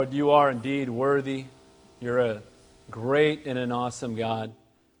Lord, you are indeed worthy. You're a great and an awesome God.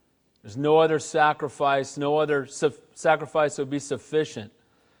 There's no other sacrifice, sacrifice that would be sufficient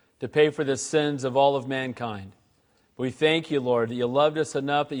to pay for the sins of all of mankind. But we thank you, Lord, that you loved us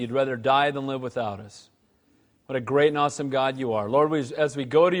enough that you'd rather die than live without us. What a great and awesome God you are. Lord, as we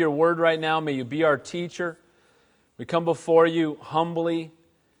go to your word right now, may you be our teacher. We come before you humbly,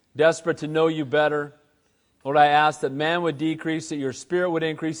 desperate to know you better. Lord, I ask that man would decrease, that your Spirit would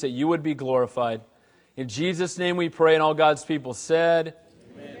increase, that you would be glorified. In Jesus' name we pray, and all God's people said,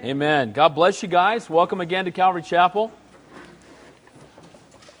 Amen. Amen. God bless you guys. Welcome again to Calvary Chapel.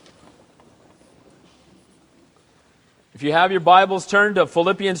 If you have your Bibles, turn to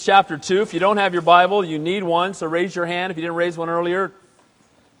Philippians chapter 2. If you don't have your Bible, you need one, so raise your hand. If you didn't raise one earlier,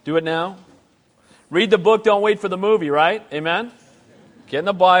 do it now. Read the book, don't wait for the movie, right? Amen? Get in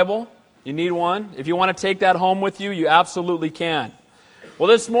the Bible. You need one. If you want to take that home with you, you absolutely can. Well,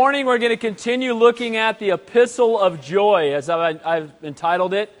 this morning we're going to continue looking at the Epistle of Joy, as I've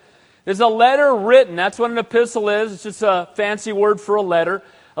entitled it. There's a letter written. That's what an epistle is. It's just a fancy word for a letter.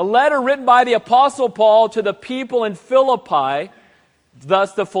 A letter written by the Apostle Paul to the people in Philippi,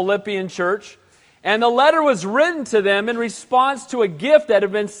 thus the Philippian church. And the letter was written to them in response to a gift that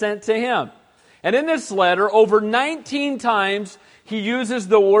had been sent to him. And in this letter, over 19 times, he uses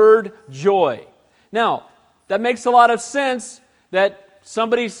the word joy. Now, that makes a lot of sense that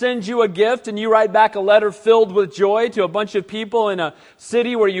somebody sends you a gift and you write back a letter filled with joy to a bunch of people in a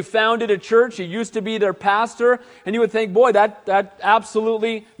city where you founded a church. You used to be their pastor, and you would think, boy, that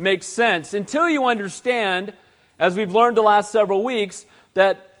absolutely makes sense. Until you understand, as we've learned the last several weeks,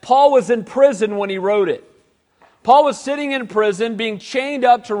 that Paul was in prison when he wrote it. Paul was sitting in prison, being chained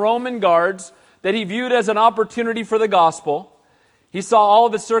up to Roman guards that he viewed as an opportunity for the gospel. He saw all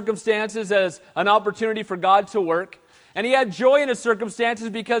of his circumstances as an opportunity for God to work. And he had joy in his circumstances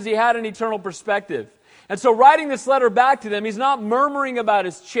because he had an eternal perspective. And so writing this letter back to them, he's not murmuring about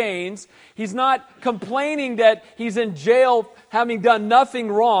his chains. He's not complaining that he's in jail having done nothing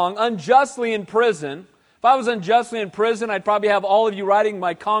wrong, unjustly in prison. If I was unjustly in prison, I'd probably have all of you writing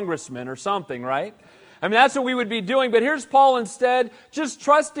my congressman or something, right? I mean, that's what we would be doing. But here's Paul instead, just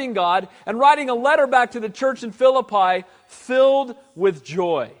trusting God and writing a letter back to the church in Philippi filled with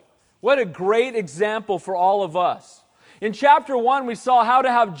joy. What a great example for all of us. In chapter 1, we saw how to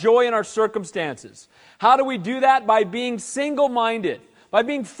have joy in our circumstances. How do we do that? By being single-minded, by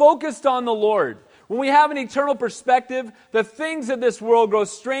being focused on the Lord. When we have an eternal perspective, the things of this world grow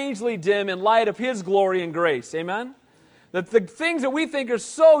strangely dim in light of His glory and grace. Amen? The things that we think are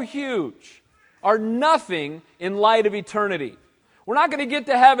so huge are nothing in light of eternity. We're not going to get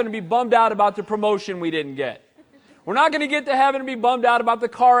to heaven and be bummed out about the promotion we didn't get. We're not going to get to heaven and be bummed out about the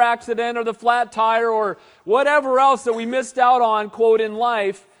car accident or the flat tire or whatever else that we missed out on, quote, in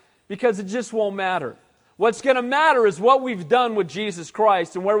life, because it just won't matter. What's going to matter is what we've done with Jesus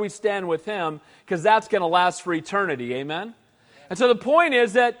Christ and where we stand with Him, because that's going to last for eternity. Amen? And so the point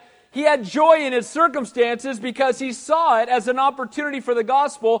is that he had joy in his circumstances because he saw it as an opportunity for the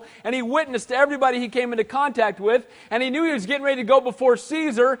gospel, and he witnessed to everybody he came into contact with, and he knew he was getting ready to go before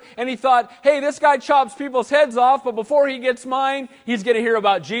Caesar, and he thought, hey, this guy chops people's heads off, but before he gets mine, he's going to hear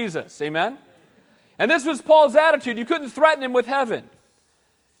about Jesus. Amen? And this was Paul's attitude. You couldn't threaten him with heaven.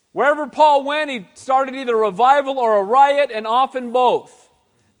 Wherever Paul went, he started either a revival or a riot, and often both.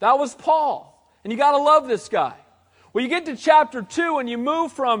 That was Paul. And you got to love this guy. Well, you get to chapter 2, and you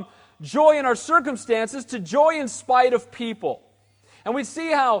move from joy in our circumstances to joy in spite of people. And we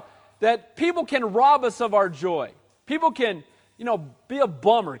see how that people can rob us of our joy. People can, be a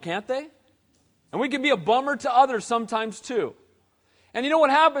bummer, can't they? And we can be a bummer to others sometimes too. And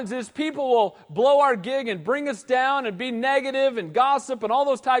what happens is people will blow our gig and bring us down and be negative and gossip and all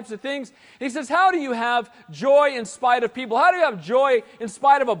those types of things. And he says, how do you have joy in spite of people? How do you have joy in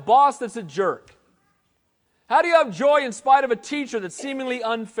spite of a boss that's a jerk? How do you have joy in spite of a teacher that's seemingly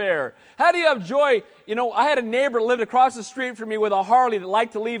unfair? How do you have joy? I had a neighbor that lived across the street from me with a Harley that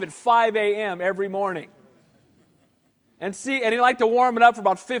liked to leave at 5 a.m. every morning. And he liked to warm it up for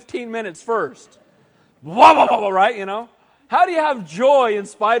about 15 minutes first. Right, How do you have joy in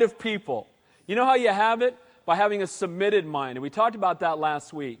spite of people? You know how you have it? By having a submitted mind. And we talked about that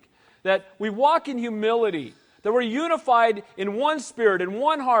last week. That we walk in humility. That we're unified in one spirit, in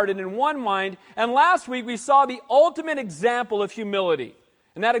one heart, and in one mind. And last week we saw the ultimate example of humility.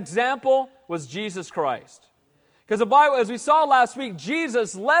 And that example was Jesus Christ. Because the Bible, as we saw last week,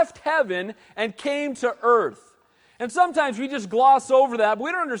 Jesus left heaven and came to earth. And sometimes we just gloss over that, but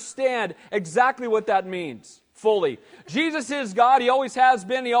we don't understand exactly what that means fully. Jesus is God. He always has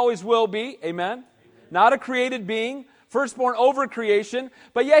been. He always will be. Amen? Not a created being. firstborn over creation,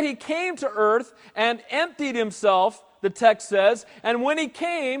 but yet he came to earth and emptied himself, the text says, and when he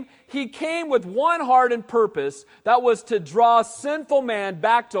came with one heart and purpose, that was to draw sinful man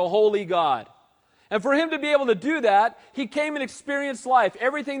back to holy God. And for him to be able to do that, he came and experienced life,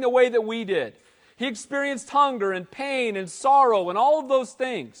 everything the way that we did. He experienced hunger and pain and sorrow and all of those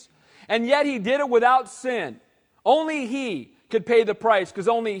things. And yet he did it without sin. Only he could pay the price because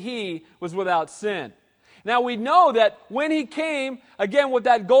only he was without sin. Now we know that when he came, again with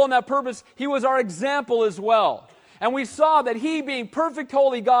that goal and that purpose, he was our example as well. And we saw that he, being perfect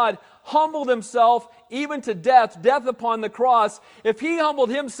holy God, humbled himself even to death upon the cross. If he humbled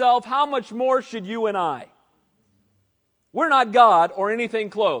himself, how much more should you and I? We're not God or anything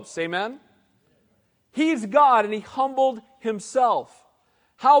close. Amen? He's God and he humbled himself.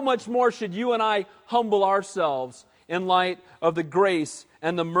 How much more should you and I humble ourselves in light of the grace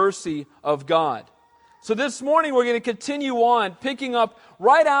and the mercy of God? So this morning we're going to continue on, picking up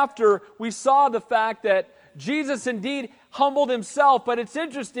right after we saw the fact that Jesus indeed humbled himself, but it's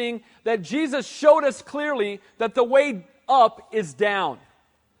interesting that Jesus showed us clearly that the way up is down.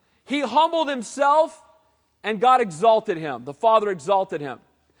 He humbled himself and God exalted him. The Father exalted him.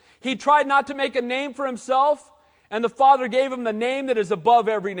 He tried not to make a name for himself, and the Father gave him the name that is above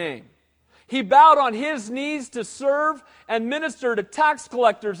every name. He bowed on his knees to serve and minister to tax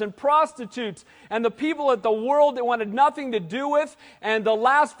collectors and prostitutes and the people of the world that wanted nothing to do with. And the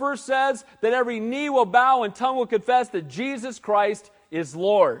last verse says that every knee will bow and tongue will confess that Jesus Christ is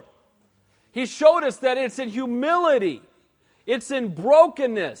Lord. He showed us that it's in humility, it's in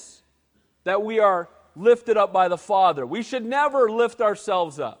brokenness that we are lifted up by the Father. We should never lift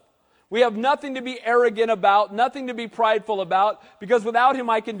ourselves up. We have nothing to be arrogant about, nothing to be prideful about, because without him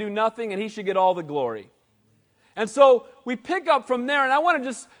I can do nothing and he should get all the glory. And so we pick up from there, and I want to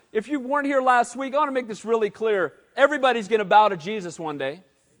just, if you weren't here last week, I want to make this really clear. Everybody's going to bow to Jesus one day.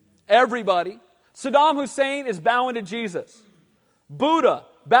 Everybody. Saddam Hussein is bowing to Jesus. Buddha,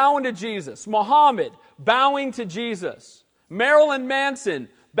 bowing to Jesus. Muhammad, bowing to Jesus. Marilyn Manson,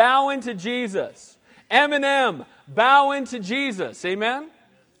 bowing to Jesus. Eminem, bowing to Jesus. Amen?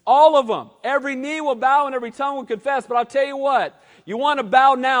 All of them. Every knee will bow and every tongue will confess. But I'll tell you what, you want to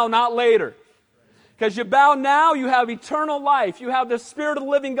bow now, not later. Because you bow now, you have eternal life. You have the Spirit of the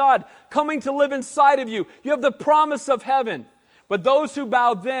living God coming to live inside of you. You have the promise of heaven. But those who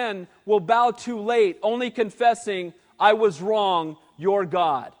bow then will bow too late, only confessing, I was wrong, you're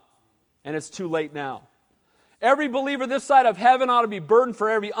God. And it's too late now. Every believer this side of heaven ought to be burdened for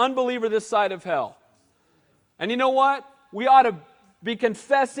every unbeliever this side of hell. And you know what? We ought to be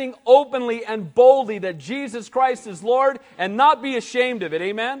confessing openly and boldly that Jesus Christ is Lord and not be ashamed of it.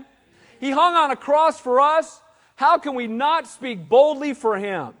 Amen? He hung on a cross for us. How can we not speak boldly for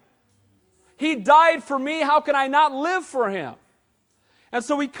him? He died for me. How can I not live for him? And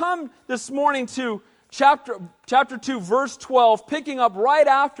so we come this morning to chapter 2, verse 12, picking up right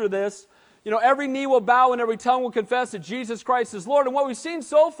after this. You know, every knee will bow and every tongue will confess that Jesus Christ is Lord. And what we've seen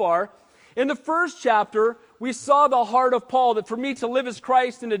so far, in the first chapter, we saw the heart of Paul, that for me to live is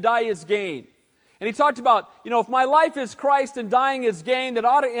Christ and to die is gain. And he talked about, if my life is Christ and dying is gain, that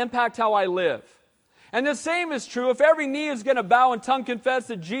ought to impact how I live. And the same is true. If every knee is going to bow and tongue confess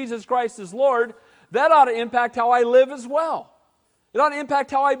that Jesus Christ is Lord, that ought to impact how I live as well. It ought to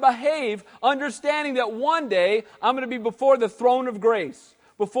impact how I behave, understanding that one day I'm going to be before the throne of grace,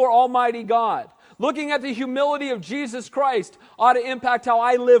 before Almighty God. Looking at the humility of Jesus Christ ought to impact how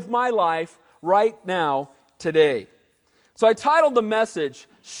I live my life right now, today. So I titled the message,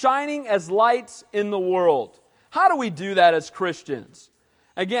 Shining as Lights in the World. How do we do that as Christians?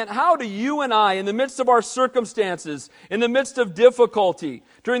 Again, how do you and I, in the midst of our circumstances, in the midst of difficulty,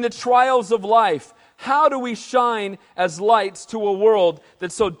 during the trials of life, how do we shine as lights to a world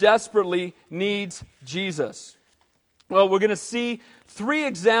that so desperately needs Jesus? Well, we're going to see 3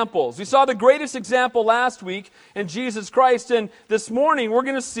 examples. We saw the greatest example last week in Jesus Christ, and this morning we're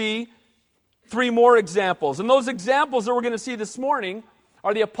going to see 3 more examples. And those examples that we're going to see this morning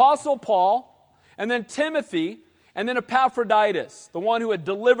are the Apostle Paul, and then Timothy, and then Epaphroditus, the one who had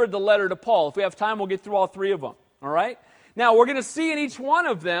delivered the letter to Paul. If we have time, we'll get through all 3 of them. All right? Now, we're going to see in each one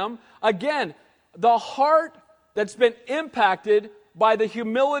of them, again, the heart that's been impacted by the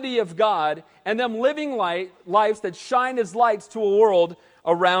humility of God and them living lives that shine as lights to a world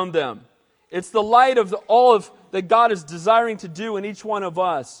around them. It's the light of all of that God is desiring to do in each one of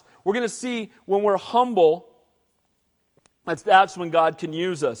us. We're going to see when we're humble, that's when God can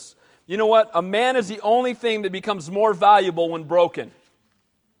use us. You know what? A man is the only thing that becomes more valuable when broken.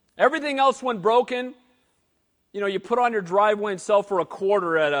 Everything else when broken, you put on your driveway and sell for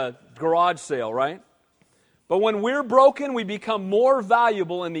 $0.25 at a garage sale, right? But when we're broken, we become more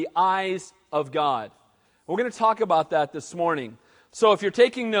valuable in the eyes of God. We're going to talk about that this morning. So if you're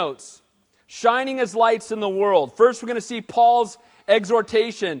taking notes, shining as lights in the world. First, we're going to see Paul's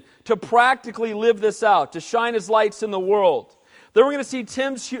exhortation to practically live this out, to shine as lights in the world. Then we're going to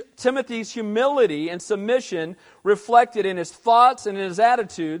see Timothy's humility and submission reflected in his thoughts and in his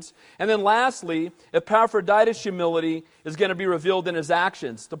attitudes. And then lastly, Epaphroditus' humility is going to be revealed in his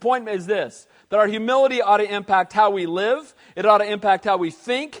actions. The point is this, that our humility ought to impact how we live, it ought to impact how we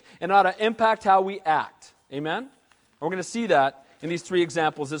think, and it ought to impact how we act. Amen? And we're going to see that in these three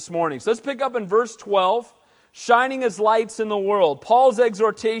examples this morning. So let's pick up in verse 12, shining as lights in the world. Paul's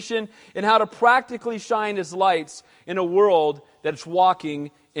exhortation in how to practically shine as lights in a world that's walking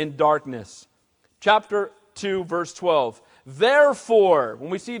in darkness. Chapter 2, verse 12. Therefore,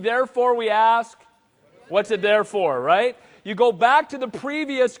 when we see therefore, we ask, what's it there for, right? You go back to the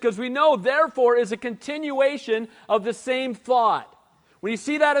previous, because we know therefore is a continuation of the same thought. When you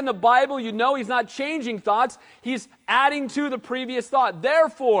see that in the Bible, you know he's not changing thoughts, he's adding to the previous thought.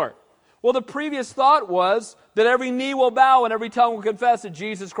 Therefore, well, the previous thought was that every knee will bow and every tongue will confess that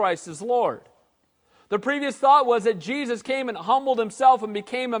Jesus Christ is Lord. The previous thought was that Jesus came and humbled himself and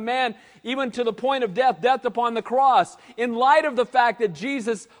became a man even to the point of death, death upon the cross. In light of the fact that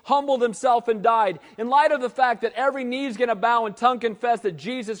Jesus humbled himself and died, in light of the fact that every knee is going to bow and tongue confess that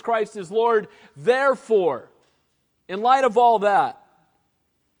Jesus Christ is Lord, therefore, in light of all that,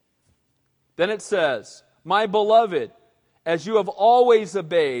 then it says, my beloved, as you have always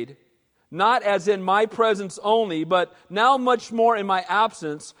obeyed, not as in my presence only, but now much more in my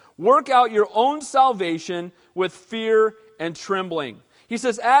absence, work out your own salvation with fear and trembling. He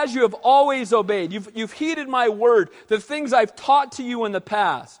says, as you have always obeyed, you've heeded my word, the things I've taught to you in the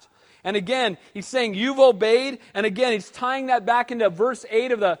past. And again, he's saying you've obeyed, and again, he's tying that back into verse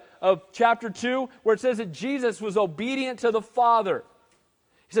 8 of chapter 2, where it says that Jesus was obedient to the Father.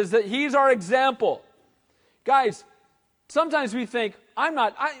 He says that he's our example. Guys, sometimes we think, I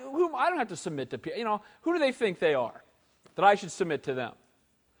don't have to submit to people. Who do they think they are? That I should submit to them.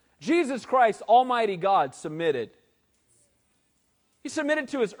 Jesus Christ, Almighty God, submitted. He submitted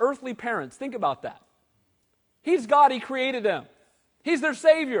to his earthly parents. Think about that. He's God, he created them. He's their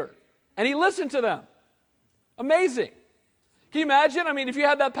Savior. And he listened to them. Amazing. Can you imagine? If you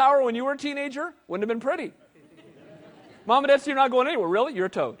had that power when you were a teenager, wouldn't have been pretty. Mom and Dad, you're not going anywhere. Really? You're a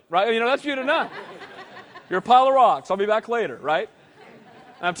toad. Right? That's you to none. You're a pile of rocks. I'll be back later, right?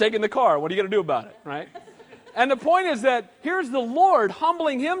 And I'm taking the car. What are you going to do about it, right? And the point is that here's the Lord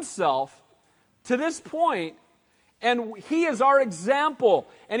humbling himself to this point, and he is our example.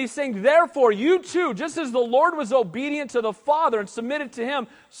 And he's saying, therefore, you too, just as the Lord was obedient to the Father and submitted to him,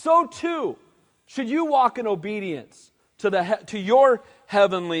 so too should you walk in obedience to your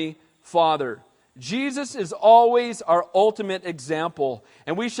heavenly Father. Jesus is always our ultimate example,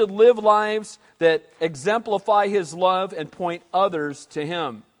 and we should live lives that exemplify his love and point others to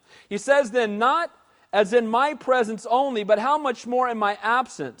him. He says then, not as in my presence only, but how much more in my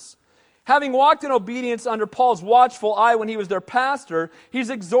absence. Having walked in obedience under Paul's watchful eye when he was their pastor, he's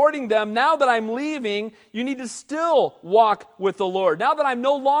exhorting them, now that I'm leaving, you need to still walk with the Lord. Now that I'm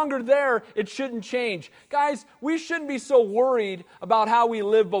no longer there, it shouldn't change. Guys, we shouldn't be so worried about how we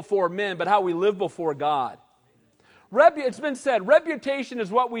live before men, but how we live before God. It's been said, reputation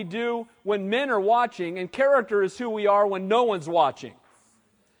is what we do when men are watching, and character is who we are when no one's watching.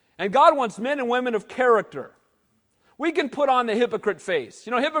 And God wants men and women of character. We can put on the hypocrite face.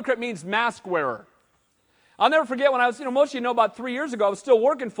 Hypocrite means mask wearer. I'll never forget when I was, most of you know about 3 years ago, I was still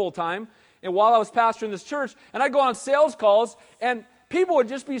working full time, and while I was pastoring this church, and I'd go on sales calls, and people would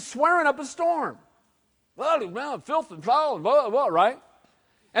just be swearing up a storm. Well, filth and foul, and blah, blah, blah, right?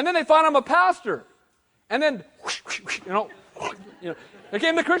 And then they find I'm a pastor. And then, there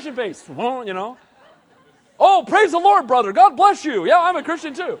came the Christian face, Oh, praise the Lord, brother. God bless you. Yeah, I'm a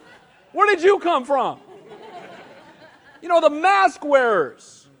Christian too. Where did you come from? The mask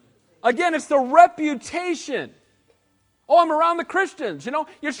wearers. Again, it's the reputation. Oh, I'm around the Christians.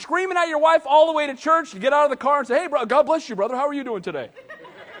 You're screaming at your wife all the way to church. You get out of the car and say, hey, bro, God bless you, brother. How are you doing today?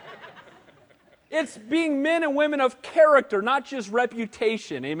 It's being men and women of character, not just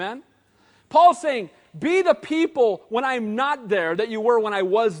reputation. Amen? Paul's saying, be the people when I'm not there that you were when I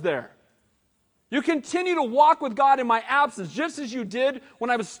was there. You continue to walk with God in my absence, just as you did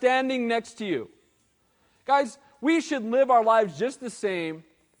when I was standing next to you. Guys, we should live our lives just the same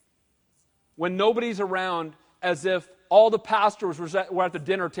when nobody's around, as if all the pastors were at the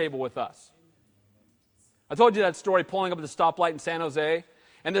dinner table with us. I told you that story, pulling up at the stoplight in San Jose,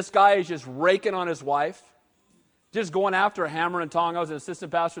 and this guy is just raking on his wife. just going after a hammer and tong. I was an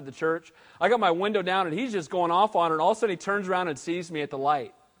assistant pastor at the church. I got my window down, and he's just going off on her, and all of a sudden he turns around and sees me at the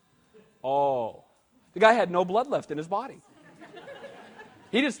light. Oh. The guy had no blood left in his body.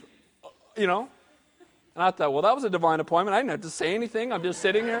 He just, And I thought, well, that was a divine appointment. I didn't have to say anything. I'm just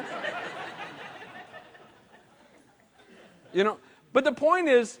sitting here. But the point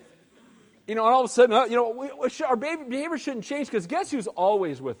is, and all of a sudden, our behavior shouldn't change, because guess who's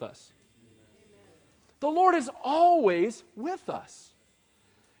always with us? The Lord is always with us.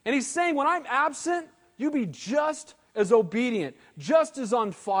 And he's saying, when I'm absent, you be just as obedient, just as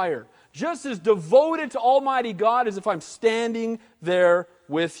on fire, just as devoted to Almighty God as if I'm standing there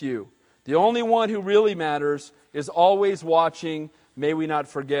with you. The only one who really matters is always watching. May we not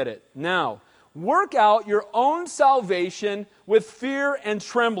forget it. Now, work out your own salvation with fear and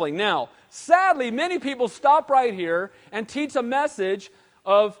trembling. Now, sadly, many people stop right here and teach a message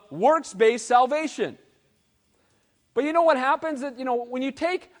of works-based salvation. But you know what happens? When you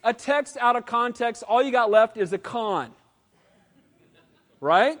take a text out of context, all you got left is a con.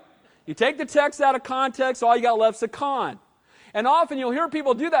 Right? You take the text out of context, all you got left is a con. And often you'll hear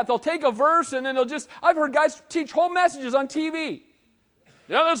people do that. They'll take a verse and then I've heard guys teach whole messages on TV.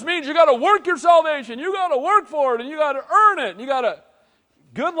 This means you got to work your salvation. You got to work for it, and you got to earn it. And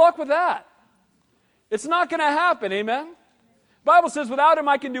good luck with that. It's not going to happen, amen? The Bible says, without him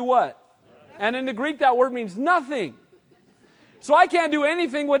I can do what? And in the Greek that word means nothing. So I can't do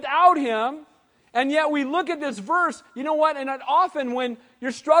anything without him. And yet we look at this verse, you know what? And often when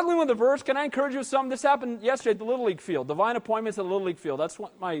you're struggling with a verse, can I encourage you with something? This happened yesterday at the Little League field. Divine appointments at the Little League field. That's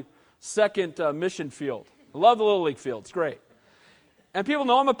my second mission field. I love the Little League field. It's great. And people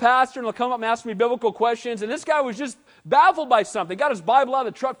know I'm a pastor, and they'll come up and ask me biblical questions. And this guy was just baffled by something. Got his Bible out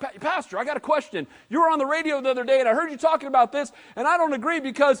of the truck. Pastor, I got a question. You were on the radio the other day, and I heard you talking about this, and I don't agree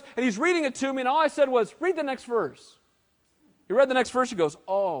because, and he's reading it to me, and all I said was, read the next verse. He read the next verse, he goes,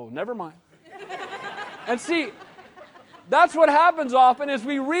 oh, never mind. And see, that's what happens often is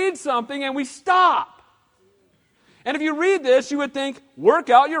we read something and we stop. And if you read this, you would think, work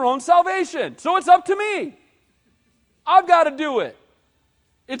out your own salvation. So it's up to me. I've got to do it.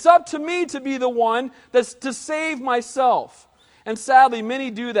 It's up to me to be the one that's to save myself. And sadly,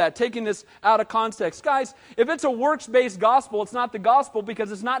 many do that, taking this out of context. Guys, if it's a works-based gospel, it's not the gospel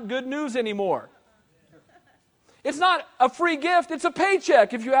because it's not good news anymore. It's not a free gift, it's a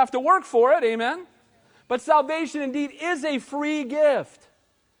paycheck if you have to work for it, amen? But salvation indeed is a free gift.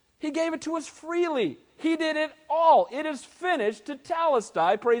 He gave it to us freely. He did it all. It is finished to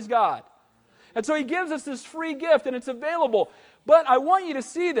Telestai, praise God. And so he gives us this free gift, and it's available. But I want you to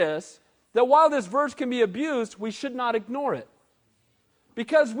see this, that while this verse can be abused, we should not ignore it.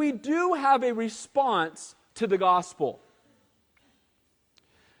 Because we do have a response to the gospel.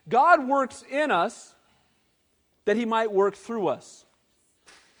 God works in us that he might work through us.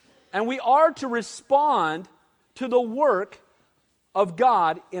 And we are to respond to the work of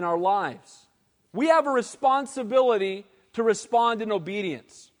God in our lives. We have a responsibility to respond in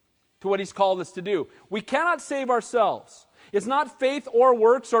obedience to what he's called us to do. We cannot save ourselves. It's not faith or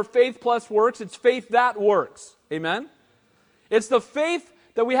works or faith plus works. It's faith that works. Amen? It's the faith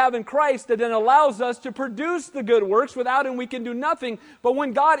that we have in Christ that then allows us to produce the good works. Without him we can do nothing. But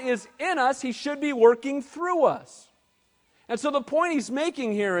when God is in us, he should be working through us. And so the point he's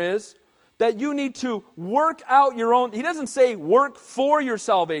making here is that you need to work out your own. He doesn't say work for your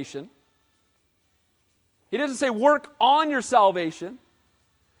salvation. He doesn't say work on your salvation.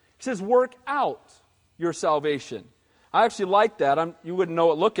 He says work out your salvation. I actually like that. You wouldn't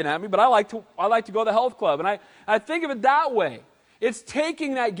know it looking at me, but I like to go to the health club. And I think of it that way. It's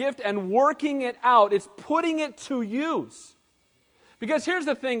taking that gift and working it out. It's putting it to use. Because here's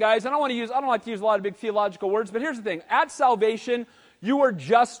the thing, guys. I don't like to use a lot of big theological words, but here's the thing. At salvation, you are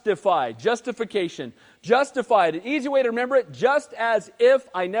justified. Justification. Justified. An easy way to remember it, just as if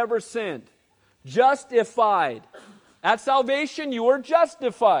I never sinned. Justified. At salvation, you are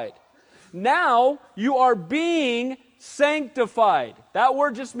justified. Now, you are being sanctified. That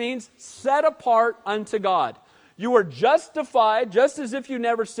word just means set apart unto God. You are justified, just as if you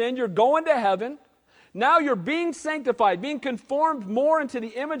never sinned. You're going to heaven. Now you're being sanctified, being conformed more into the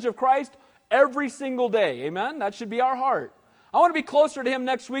image of Christ every single day. Amen? That should be our heart. I want to be closer to him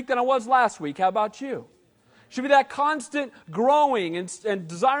next week than I was last week. How about you? Should be that constant growing and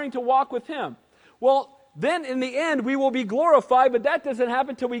desiring to walk with him. Well, then in the end we will be glorified, but that doesn't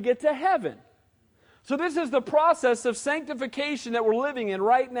happen until we get to heaven. So this is the process of sanctification that we're living in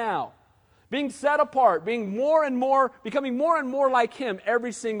right now. Being set apart, becoming more and more like him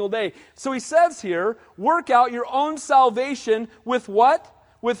every single day. So he says here, work out your own salvation with what?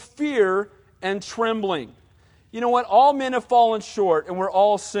 With fear and trembling. You know what? All men have fallen short, and we're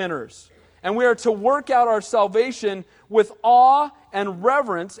all sinners. And we are to work out our salvation with awe and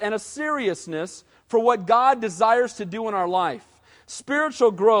reverence and a seriousness for what God desires to do in our life.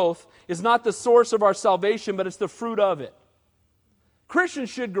 Spiritual growth is not the source of our salvation, but it's the fruit of it. Christians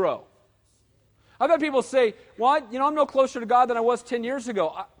should grow. I've had people say, well, I'm no closer to God than I was 10 years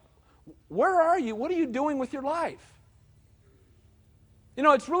ago. Where are you? What are you doing with your life?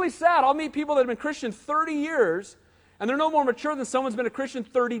 It's really sad. I'll meet people that have been Christian 30 years, and they're no more mature than someone's been a Christian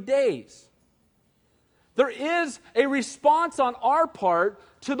 30 days. There is a response on our part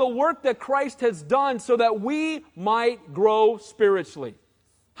to the work that Christ has done so that we might grow spiritually.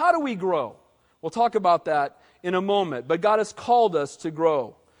 How do we grow? We'll talk about that in a moment, but God has called us to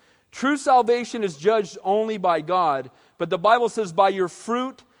grow. True salvation is judged only by God, but the Bible says, by your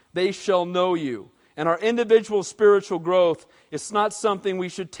fruit they shall know you. And our individual spiritual growth is not something we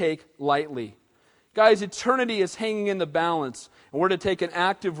should take lightly. Guys, eternity is hanging in the balance, and we're to take an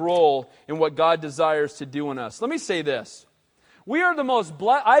active role in what God desires to do in us. Let me say this. We are the most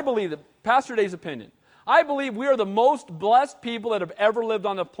blessed, I believe, that Pastor Dave's opinion, I believe we are the most blessed people that have ever lived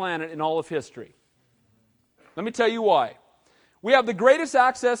on the planet in all of history. Let me tell you why. We have the greatest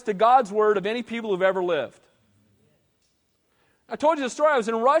access to God's Word of any people who've ever lived. I told you the story. I was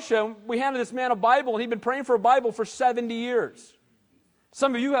in Russia, and we handed this man a Bible, and he'd been praying for a Bible for 70 years.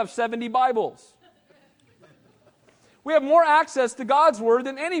 Some of you have 70 Bibles. We have more access to God's Word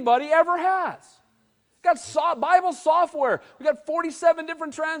than anybody ever has. We've got Bible software. We got 47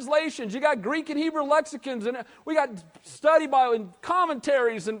 different translations. You got Greek and Hebrew lexicons, and we got study Bible and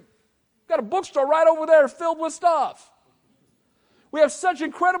commentaries, and we've got a bookstore right over there filled with stuff. We have such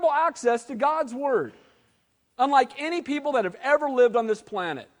incredible access to God's Word, unlike any people that have ever lived on this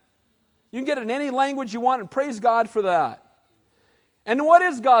planet. You can get it in any language you want, and praise God for that. And what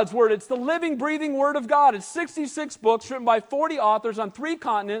is God's Word? It's the living, breathing Word of God. It's 66 books written by 40 authors on 3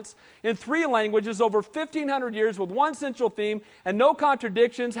 continents in 3 languages over 1,500 years with one central theme and no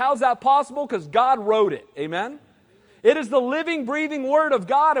contradictions. How's that possible? Because God wrote it. Amen? It is the living, breathing Word of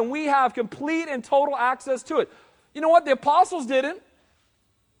God, and we have complete and total access to it. You know what? The apostles didn't.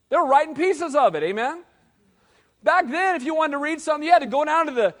 They were writing pieces of it. Amen? Back then, if you wanted to read something, you had to go down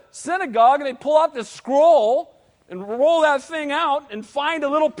to the synagogue, and they'd pull out the scroll and roll that thing out and find a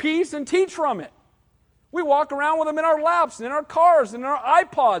little piece and teach from it. We walk around with them in our laps and in our cars and in our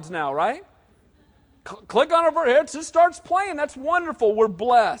iPods now, right? Click on it, it just starts playing. That's wonderful. We're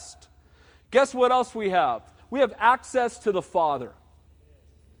blessed. Guess what else we have? We have access to the Father.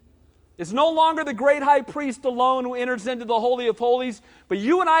 It's no longer the great high priest alone who enters into the Holy of Holies, but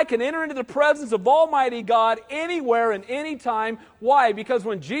you and I can enter into the presence of Almighty God anywhere and any time. Why? Because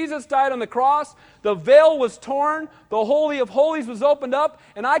when Jesus died on the cross, the veil was torn, the Holy of Holies was opened up,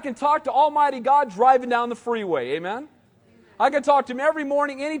 and I can talk to Almighty God driving down the freeway. Amen? I can talk to Him every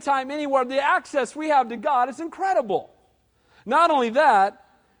morning, anytime, anywhere. The access we have to God is incredible. Not only that,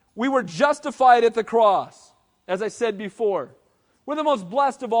 we were justified at the cross, as I said before. We're the most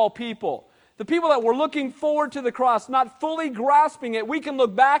blessed of all people. The people that were looking forward to the cross, not fully grasping it, we can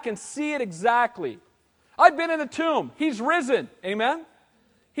look back and see it exactly. I've been in the tomb. He's risen. Amen?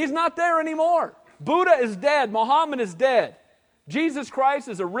 He's not there anymore. Buddha is dead. Muhammad is dead. Jesus Christ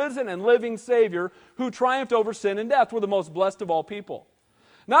is a risen and living Savior who triumphed over sin and death. We're the most blessed of all people.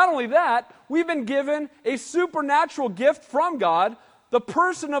 Not only that, we've been given a supernatural gift from God, the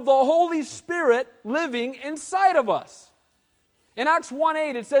person of the Holy Spirit living inside of us. In Acts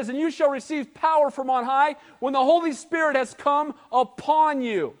 1:8 it says, and you shall receive power from on high when the Holy Spirit has come upon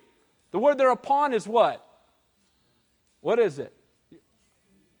you. The word there upon is what? What is it?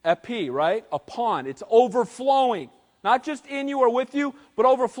 Epi, right? Upon. It's overflowing. Not just in you or with you, but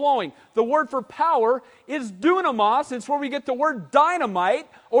overflowing. The word for power is dunamos. It's where we get the word dynamite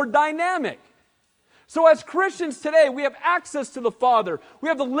or dynamic. So as Christians today, we have access to the Father. We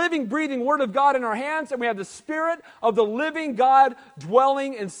have the living, breathing Word of God in our hands, and we have the Spirit of the living God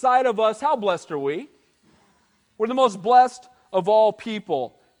dwelling inside of us. How blessed are we? We're the most blessed of all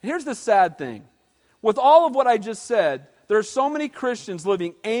people. Here's the sad thing. With all of what I just said, there are so many Christians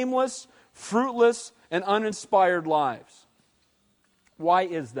living aimless, fruitless, and uninspired lives. Why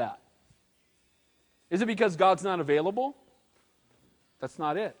is that? Is it because God's not available? That's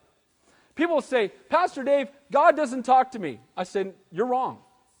not it. People say, Pastor Dave, God doesn't talk to me. I said, you're wrong.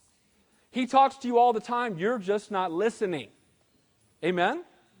 He talks to you all the time. You're just not listening. Amen?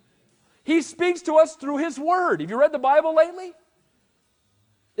 He speaks to us through His Word. Have you read the Bible lately?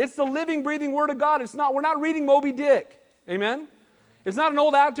 It's the living, breathing Word of God. We're not reading Moby Dick. Amen? It's not an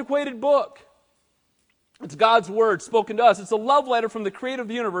old, antiquated book. It's God's Word spoken to us. It's a love letter from the Creator of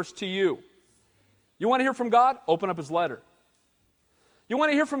the universe to you. You want to hear from God? Open up His letter. You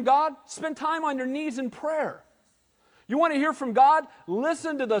want to hear from God? Spend time on your knees in prayer. You want to hear from God?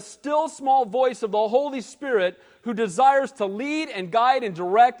 Listen to the still small voice of the Holy Spirit who desires to lead and guide and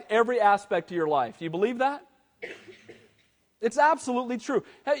direct every aspect of your life. Do you believe that? It's absolutely true.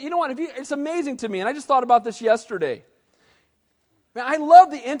 Hey, you know what? It's amazing to me, and I just thought about this yesterday. Man, I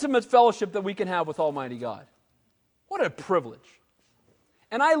love the intimate fellowship that we can have with Almighty God. What a privilege.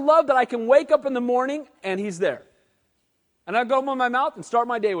 And I love that I can wake up in the morning and He's there. And I go open my mouth and start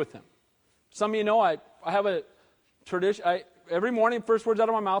my day with Him. Some of you know I have a tradition. Every morning, first words out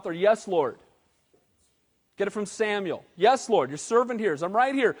of my mouth are, "Yes, Lord." Get it from Samuel. "Yes, Lord, your servant hears. I'm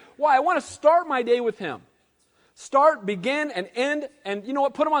right here." Why? I want to start my day with Him. Start, begin, and end. And you know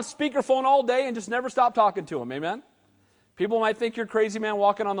what? Put Him on speakerphone all day and just never stop talking to Him. Amen? People might think you're a crazy man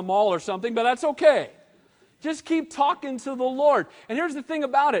walking on the mall or something, but that's okay. Just keep talking to the Lord. And here's the thing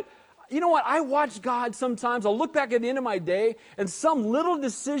about it. You know what? I watch God sometimes. I'll look back at the end of my day and some little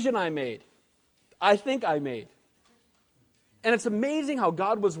decision I made, I think I made. And it's amazing how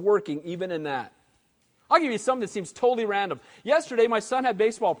God was working even in that. I'll give you something that seems totally random. Yesterday, my son had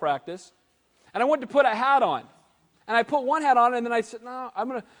baseball practice, and I went to put a hat on. And I put one hat on, and then I said, no,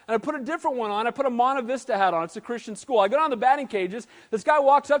 and I put a different one on. I put a Monte Vista hat on. It's a Christian school. I go down to the batting cages. This guy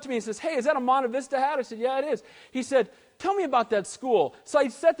walks up to me and says, "Hey, is that a Monte Vista hat?" I said, "Yeah, it is." He said, "Tell me about that school." So I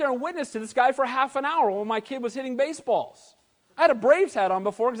sat there and witnessed to this guy for half an hour while my kid was hitting baseballs. I had a Braves hat on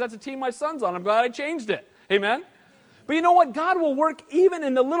before because that's the team my son's on. I'm glad I changed it. Amen? But you know what? God will work even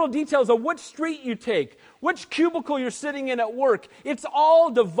in the little details of which street you take, which cubicle you're sitting in at work. It's all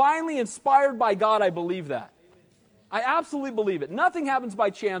divinely inspired by God. I believe that. I absolutely believe it. Nothing happens by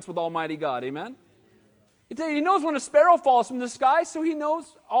chance with Almighty God. Amen? He knows when a sparrow falls from the sky, so He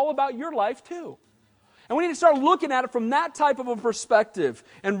knows all about your life too. And we need to start looking at it from that type of a perspective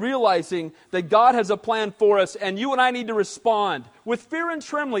and realizing that God has a plan for us, and you and I need to respond with fear and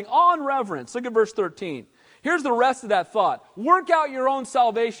trembling, awe and reverence. Look at verse 13. Here's the rest of that thought. Work out your own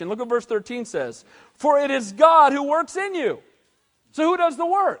salvation. Look what verse 13 says. For it is God who works in you. So who does the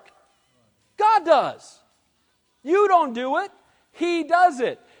work? God does. You don't do it. He does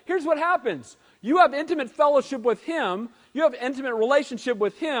it. Here's what happens. You have intimate fellowship with Him. You have intimate relationship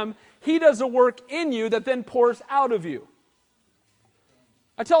with Him. He does a work in you that then pours out of you.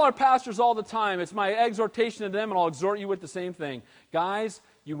 I tell our pastors all the time, it's my exhortation to them, and I'll exhort you with the same thing. Guys,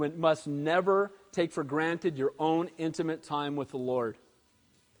 you must never take for granted your own intimate time with the Lord.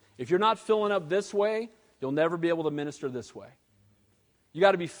 If you're not filling up this way, you'll never be able to minister this way. You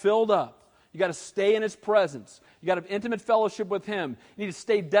got to be filled up. You got to stay in His presence. You got to have intimate fellowship with Him. You need to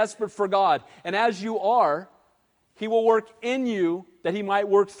stay desperate for God. And as you are, He will work in you that He might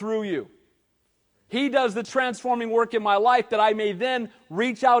work through you. He does the transforming work in my life that I may then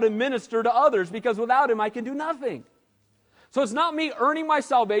reach out and minister to others, because without Him I can do nothing. So it's not me earning my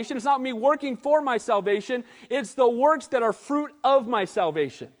salvation. It's not me working for my salvation. It's the works that are fruit of my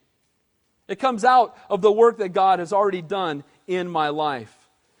salvation. It comes out of the work that God has already done in my life.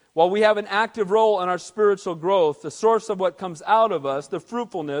 While we have an active role in our spiritual growth, the source of what comes out of us, the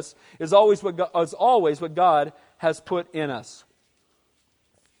fruitfulness, is always what God has put in us.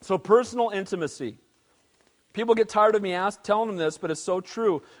 So personal intimacy. People get tired of me telling them this, but it's so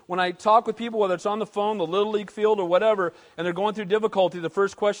true. When I talk with people, whether it's on the phone, the Little League field, or whatever, and they're going through difficulty, the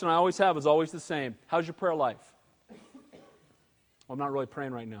first question I always have is always the same. How's your prayer life? Well, I'm not really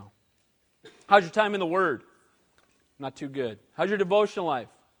praying right now. How's your time in the Word? Not too good. How's your devotional life?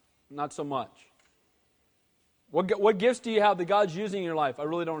 Not so much. What gifts do you have that God's using in your life? I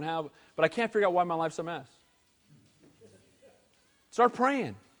really don't have, but I can't figure out why my life's a mess. Start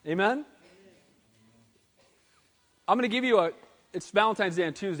praying. Amen? I'm going to give you it's Valentine's Day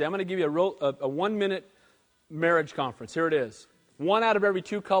on Tuesday. I'm going to give you a 1-minute marriage conference. Here it is. 1 out of every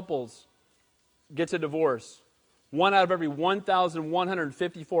 2 couples gets a divorce. 1 out of every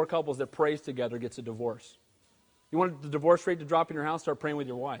 1,154 couples that prays together gets a divorce. You want the divorce rate to drop in your house? Start praying with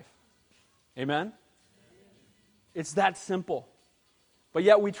your wife. Amen? It's that simple. But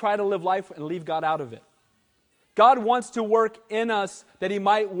yet we try to live life and leave God out of it. God wants to work in us that He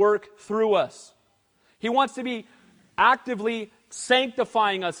might work through us. He wants to be actively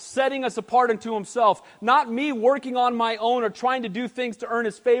sanctifying us, setting us apart unto Himself. Not me working on my own or trying to do things to earn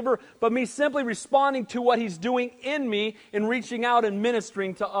His favor, but me simply responding to what He's doing in me and reaching out and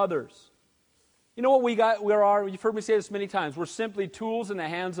ministering to others. You know what we are? You've heard me say this many times. We're simply tools in the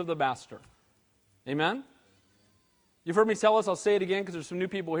hands of the Master. Amen? You've heard me tell us, I'll say it again because there's some new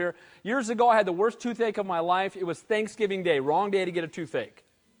people here. Years ago, I had the worst toothache of my life. It was Thanksgiving Day, wrong day to get a toothache.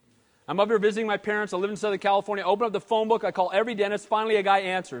 I'm up here visiting my parents. I live in Southern California. I open up the phone book. I call every dentist. Finally, a guy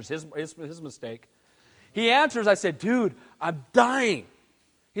answers. His mistake. He answers, I said, dude, I'm dying.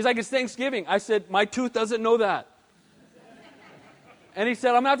 He's like, it's Thanksgiving. I said, my tooth doesn't know that. And he said,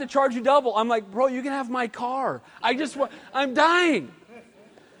 I'm going to have to charge you double. I'm like, bro, you can have my car. I'm dying.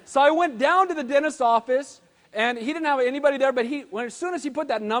 So I went down to the dentist's office, and he didn't have anybody there, but as soon as he put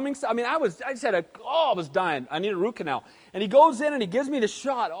that numbing stuff, I was dying. I needed a root canal. And he goes in and he gives me the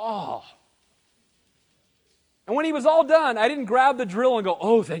shot. Oh. And when he was all done, I didn't grab the drill and go,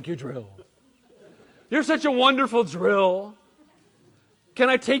 oh, thank you, drill. You're such a wonderful drill. Can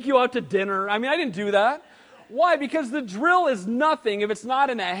I take you out to dinner? I didn't do that. Why? Because the drill is nothing if it's not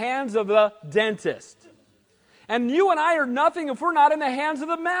in the hands of the dentist. And you and I are nothing if we're not in the hands of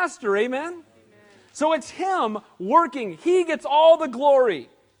the master. Amen? So it's him working. He gets all the glory.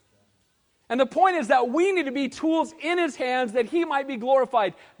 And the point is that we need to be tools in his hands that he might be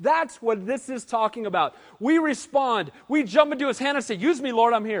glorified. That's what this is talking about. We respond. We jump into his hand and say, use me,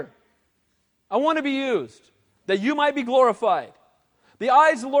 Lord, I'm here. I want to be used, that you might be glorified. The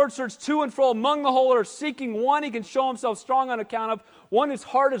eyes of the Lord search to and fro among the whole earth, seeking one he can show himself strong on account of, one whose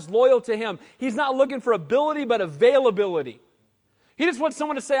heart is loyal to him. He's not looking for ability, but availability. He just wants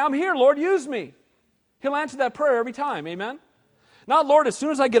someone to say, I'm here, Lord, use me. He'll answer that prayer every time, amen? Not, Lord, as soon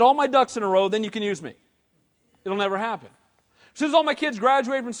as I get all my ducks in a row, then you can use me. It'll never happen. As soon as all my kids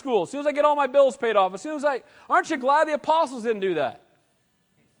graduate from school, as soon as I get all my bills paid off, aren't you glad the apostles didn't do that?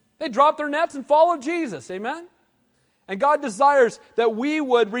 They dropped their nets and followed Jesus, amen? And God desires that we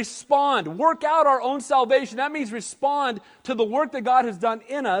would respond, work out our own salvation. That means respond to the work that God has done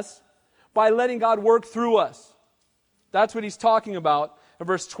in us by letting God work through us. That's what he's talking about in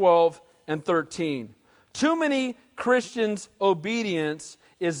verse 12 and 13. Too many Christians' obedience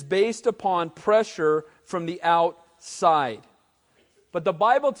is based upon pressure from the outside. But the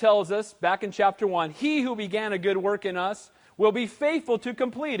Bible tells us, back in chapter 1, he who began a good work in us will be faithful to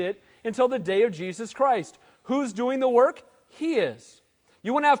complete it until the day of Jesus Christ. Who's doing the work? He is.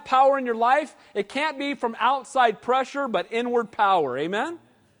 You want to have power in your life? It can't be from outside pressure, but inward power. Amen?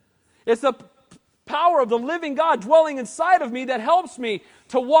 It's the power of the living God dwelling inside of me that helps me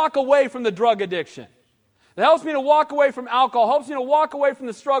to walk away from the drug addiction. It helps me to walk away from alcohol, helps me to walk away from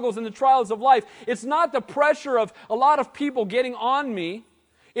the struggles and the trials of life. It's not the pressure of a lot of people getting on me.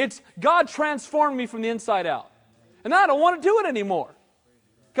 It's God transformed me from the inside out. And I don't want to do it anymore.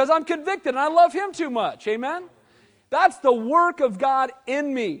 Because I'm convicted and I love him too much. Amen? That's the work of God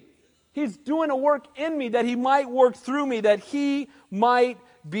in me. He's doing a work in me that he might work through me, that he might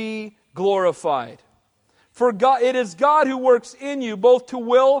be glorified. For God, it is God who works in you, both to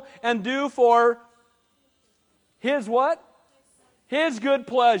will and do for his what? His good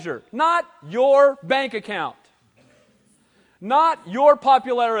pleasure. Not your bank account. Not your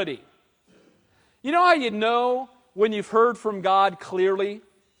popularity. You know how you know when you've heard from God clearly?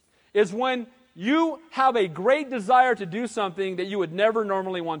 Is when you have a great desire to do something that you would never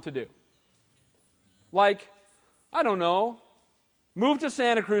normally want to do. Like, I don't know, move to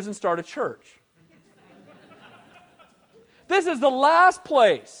Santa Cruz and start a church. This is the last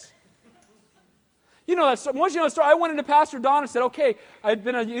place. You know, once you know the story, I went into Pastor Don and said, okay, I'd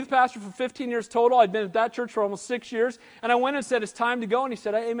been a youth pastor for 15 years total. I'd been at that church for almost 6 years. And I went and said, it's time to go. And he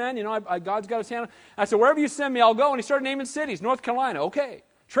said, hey, man, God's got his hand on. I said, wherever you send me, I'll go. And he started naming cities. North Carolina, okay.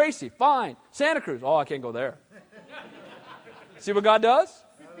 Tracy, fine. Santa Cruz, oh, I can't go there. See what God does?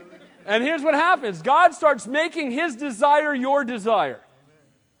 And here's what happens. God starts making his desire your desire.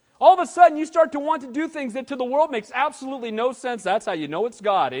 All of a sudden, you start to want to do things that to the world makes absolutely no sense. That's how you know it's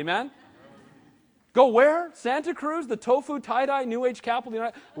God. Amen? Go where? Santa Cruz, the tofu, tie-dye, New Age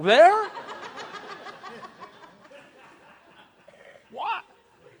capital. There? What?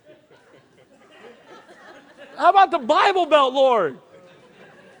 How about the Bible Belt, Lord?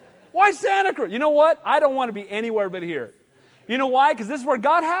 Why Santa Cruz? You know what? I don't want to be anywhere but here. You know why? Because this is where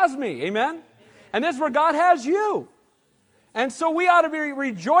God has me. Amen? And this is where God has you. And so we ought to be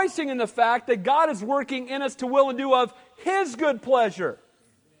rejoicing in the fact that God is working in us to will and do of his good pleasure.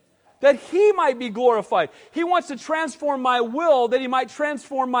 That he might be glorified. He wants to transform my will that he might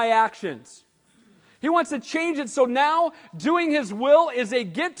transform my actions. He wants to change it so now doing his will is a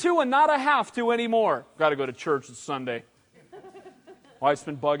get to and not a have to anymore. Got to go to church this Sunday. Wife's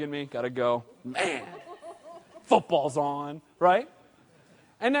been bugging me. Got to go. Man, football's on, right?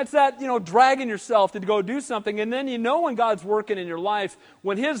 And that's that, dragging yourself to go do something. And then when God's working in your life,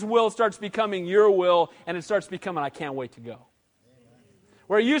 when his will starts becoming your will, and it starts becoming, I can't wait to go.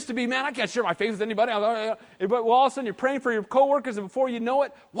 Where it used to be, man, I can't share my faith with anybody. But all of a sudden you're praying for your coworkers, and before you know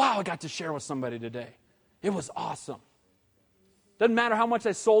it, wow, I got to share with somebody today. It was awesome. Doesn't matter how much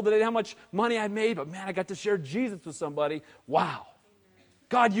I sold today, how much money I made, but man, I got to share Jesus with somebody. Wow.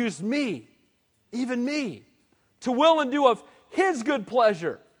 God used me. even me, to will and do of His good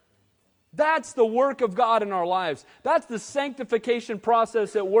pleasure. That's the work of God in our lives. That's the sanctification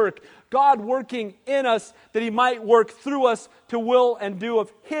process at work. God working in us that He might work through us to will and do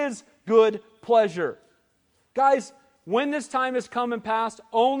of His good pleasure. Guys, when this time has come and passed,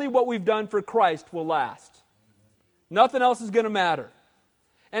 only what we've done for Christ will last. Nothing else is going to matter.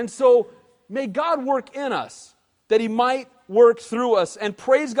 And so, may God work in us that He might work through us. And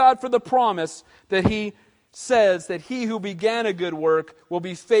praise God for the promise that He says that He who began a good work will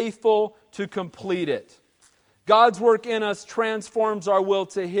be faithful to complete it. God's work in us transforms our will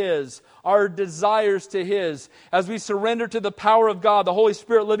to His, our desires to His. As we surrender to the power of God, the Holy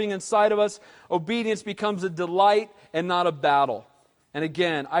Spirit living inside of us, obedience becomes a delight and not a battle. And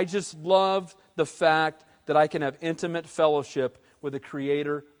again, I just love the fact that I can have intimate fellowship with the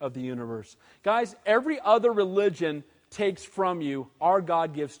Creator of the universe. Guys, every other religion takes from you, our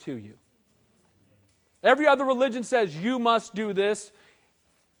God gives to you. Every other religion says you must do this.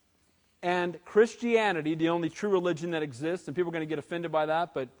 And Christianity, the only true religion that exists, and people are going to get offended by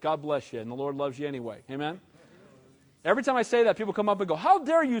that, but God bless you, and the Lord loves you anyway. Amen? Every time I say that, people come up and go, how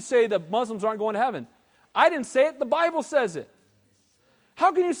dare you say that Muslims aren't going to heaven? I didn't say it, the Bible says it.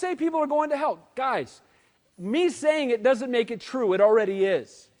 How can you say people are going to hell? Guys, me saying it doesn't make it true. It already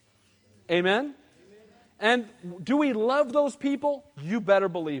is. Amen? And do we love those people? You better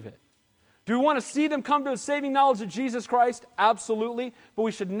believe it. Do we want to see them come to a saving knowledge of Jesus Christ? Absolutely. But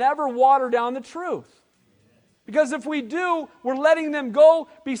we should never water down the truth. Because if we do, we're letting them go,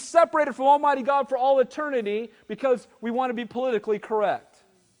 be separated from Almighty God for all eternity because we want to be politically correct.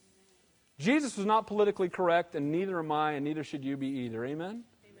 Jesus was not politically correct, and neither am I, and neither should you be either. Amen?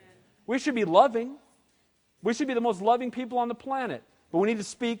 Amen. We should be loving. We should be the most loving people on the planet. But we need to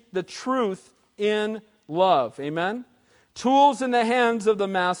speak the truth in love. Amen? Tools in the hands of the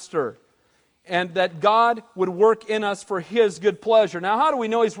Master. And that God would work in us for His good pleasure. Now, how do we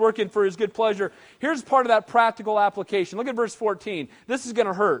know He's working for His good pleasure? Here's part of that practical application. Look at verse 14. This is going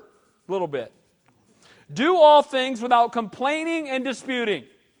to hurt a little bit. Do all things without complaining and disputing.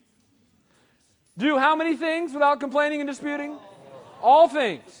 Do how many things without complaining and disputing? All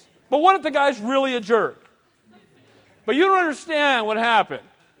things. But what if the guy's really a jerk? But you don't understand what happened.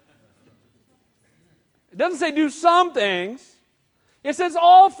 It doesn't say do some things. It says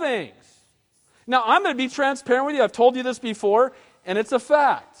all things. Now, I'm going to be transparent with you. I've told you this before, and it's a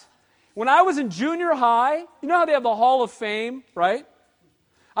fact. When I was in junior high, you know how they have the Hall of Fame, right?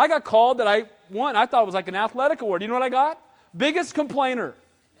 I got called that I won. I thought it was like an athletic award. You know what I got? Biggest complainer.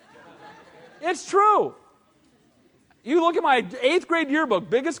 It's true. You look at my 8th grade yearbook,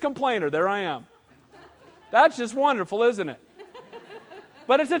 biggest complainer. There I am. That's just wonderful, isn't it?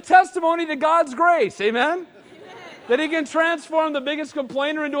 But it's a testimony to God's grace. Amen? That He can transform the biggest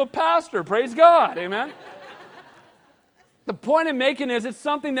complainer into a pastor. Praise God. Amen? The point I'm making is it's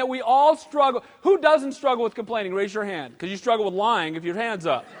something that we all struggle. Who doesn't struggle with complaining? Raise your hand. Because you struggle with lying if your hand's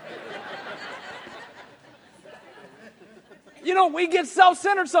up. You know, we get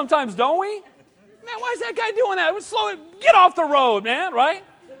self-centered sometimes, don't we? Man, why is that guy doing that? Slow it. Get off the road, man, right?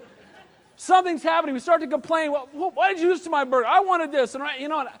 Something's happening. We start to complain. Well, why did you do this to my burger? I wanted this. And you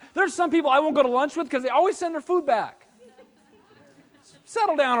know, there's some people I won't go to lunch with because they always send their food back.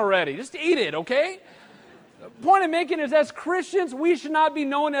 Settle down already. Just eat it, okay? The point I'm making is as Christians, we should not be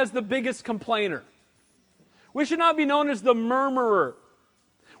known as the biggest complainer. We should not be known as the murmurer.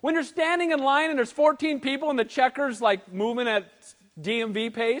 When you're standing in line and there's 14 people and the checker's like moving at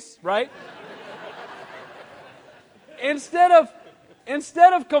DMV pace, right? Instead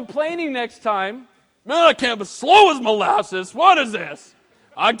of complaining next time, man, I can't be slow as molasses. What is this?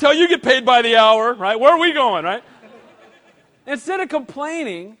 I can tell you get paid by the hour, right? Where are we going, right? Instead of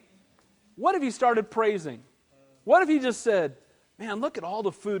complaining, what if you started praising? What if you just said, man, look at all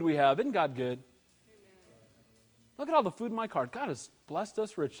the food we have. Isn't God good? Look at all the food in my cart. God has blessed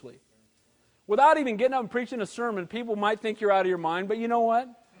us richly. Without even getting up and preaching a sermon, people might think you're out of your mind, but you know what?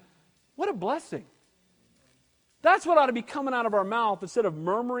 What a blessing. That's what ought to be coming out of our mouth instead of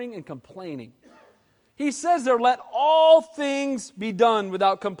murmuring and complaining. He says there, let all things be done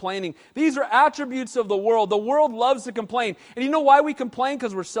without complaining. These are attributes of the world. The world loves to complain. And you know why we complain?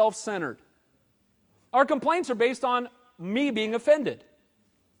 Because we're self-centered. Our complaints are based on me being offended.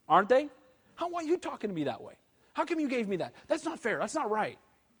 Aren't they? Why are you talking to me that way? How come you gave me that? That's not fair. That's not right.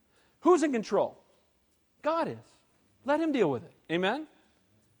 Who's in control? God is. Let Him deal with it. Amen?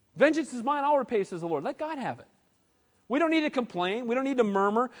 Vengeance is mine, I'll repay, says the Lord. Let God have it. We don't need to complain. We don't need to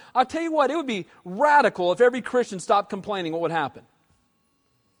murmur. I'll tell you what, it would be radical if every Christian stopped complaining. What would happen?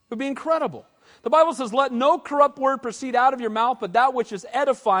 It would be incredible. The Bible says, let no corrupt word proceed out of your mouth, but that which is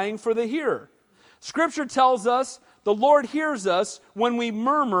edifying for the hearer. Scripture tells us the Lord hears us when we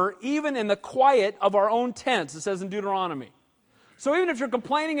murmur, even in the quiet of our own tents, it says in Deuteronomy. So even if you're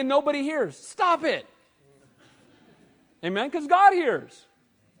complaining and nobody hears, stop it. Amen? Because God hears.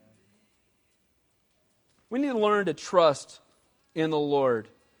 We need to learn to trust in the Lord.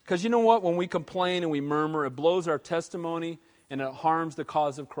 Because you know what? When we complain and we murmur, it blows our testimony and it harms the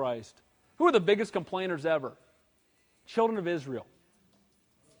cause of Christ. Who are the biggest complainers ever? Children of Israel.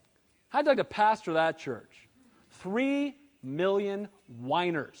 I'd like to pastor that church. 3 million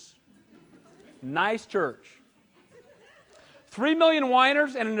whiners. Nice church. 3 million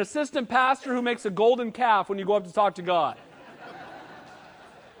whiners and an assistant pastor who makes a golden calf when you go up to talk to God.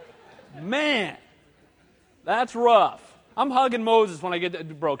 Man, that's rough. I'm hugging Moses when I get to,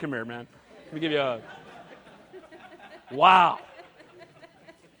 bro, come here, man. Let me give you a hug. Wow.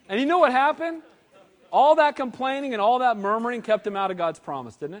 And you know what happened? All that complaining and all that murmuring kept them out of God's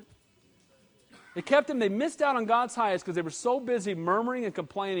promise, didn't it? It kept them, they missed out on God's highest because they were so busy murmuring and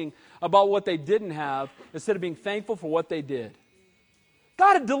complaining about what they didn't have instead of being thankful for what they did.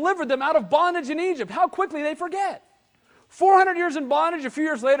 God had delivered them out of bondage in Egypt. How quickly they forget. 400 years in bondage, a few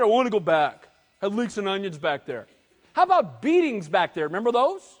years later, I want to go back. Had leeks and onions back there. How about beatings back there? Remember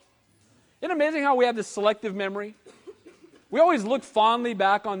those? Isn't it amazing how we have this selective memory? We always look fondly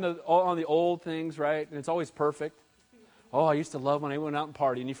back on the old things, right? And it's always perfect. Oh, I used to love when I went out and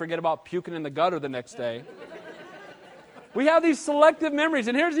party. And you forget about puking in the gutter the next day. We have these selective memories.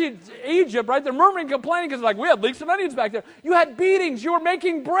 And here's Egypt, right? They're murmuring and complaining because like, we had leeks and onions back there. You had beatings. You were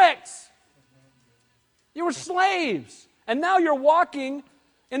making bricks. You were slaves. And now you're walking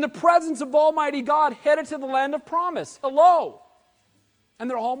in the presence of Almighty God, headed to the land of promise. Hello. And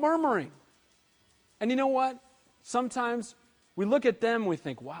they're all murmuring. And you know what? Sometimes we look at them and we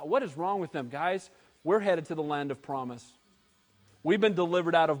think, wow, what is wrong with them? Guys, we're headed to the land of promise. We've been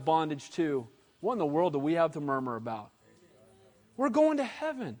delivered out of bondage too. What in the world do we have to murmur about? We're going to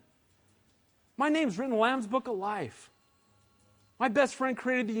heaven. My name's written in the Lamb's Book of Life. My best friend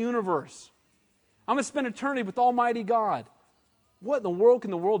created the universe. I'm going to spend eternity with Almighty God. What in the world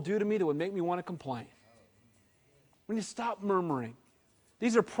can the world do to me that would make me want to complain? We need to stop murmuring.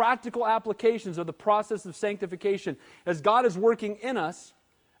 These are practical applications of the process of sanctification. As God is working in us,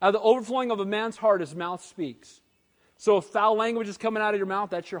 out of the overflowing of a man's heart, his mouth speaks. So if foul language is coming out of your mouth,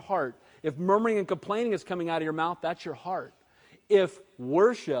 that's your heart. If murmuring and complaining is coming out of your mouth, that's your heart. If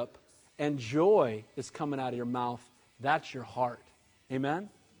worship and joy is coming out of your mouth, that's your heart. Amen?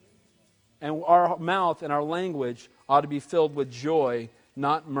 And our mouth and our language ought to be filled with joy,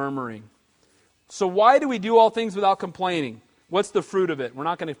 not murmuring. So why do we do all things without complaining? What's the fruit of it? We're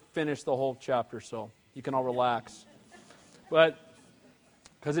not going to finish the whole chapter, so you can all relax. But,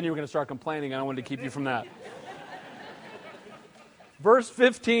 because then you were going to start complaining, and I wanted to keep you from that. Verse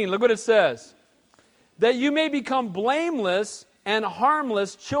 15, look what it says. That you may become blameless and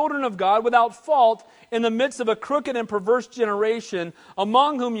harmless children of God without fault in the midst of a crooked and perverse generation,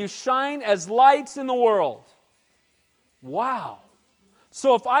 among whom you shine as lights in the world. Wow.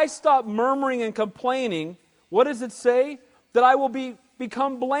 So if I stop murmuring and complaining, what does it say? That I will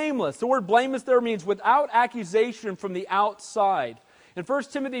become blameless. The word blameless there means without accusation from the outside. In 1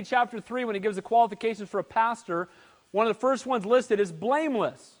 Timothy chapter 3, when he gives the qualifications for a pastor, one of the first ones listed is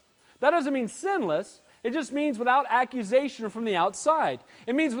blameless. That doesn't mean sinless. It just means without accusation from the outside.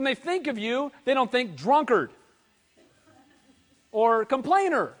 It means when they think of you, they don't think drunkard or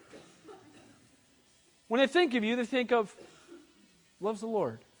complainer. When they think of you, they think of loves the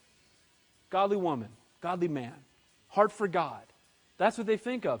Lord, godly woman, godly man, heart for God. That's what they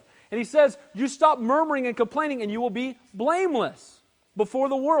think of. And he says, you stop murmuring and complaining and you will be blameless before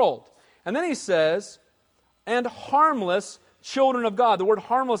the world. And then he says, and harmless children of God. The word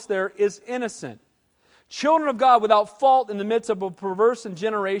harmless there is innocent. Children of God without fault in the midst of a perverse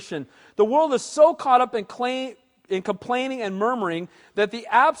generation. The world is so caught up in complaining and murmuring that the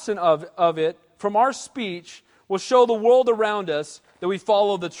absence of it from our speech will show the world around us that we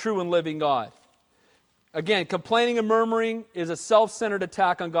follow the true and living God. Again, complaining and murmuring is a self-centered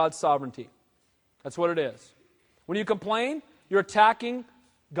attack on God's sovereignty. That's what it is. When you complain, you're attacking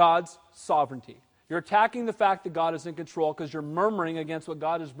God's sovereignty. You're attacking the fact that God is in control because you're murmuring against what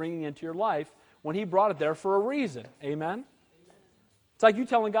God is bringing into your life when He brought it there for a reason. Amen? It's like you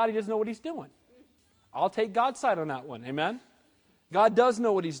telling God He doesn't know what He's doing. I'll take God's side on that one. Amen? God does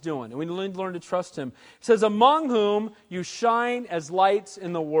know what He's doing, and we need to learn to trust Him. It says, among whom you shine as lights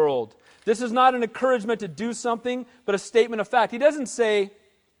in the world. This is not an encouragement to do something, but a statement of fact. He doesn't say,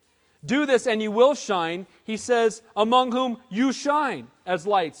 do this and you will shine. He says, among whom you shine as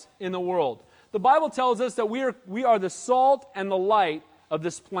lights in the world. The Bible tells us that we are the salt and the light of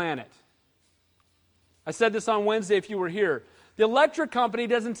this planet. I said this on Wednesday if you were here. The electric company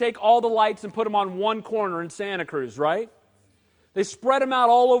doesn't take all the lights and put them on one corner in Santa Cruz, right? They spread them out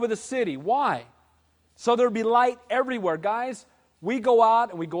all over the city. Why? So there'll be light everywhere. Guys, we go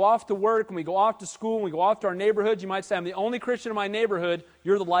out and we go off to work and we go off to school and we go off to our neighborhoods. You might say, I'm the only Christian in my neighborhood.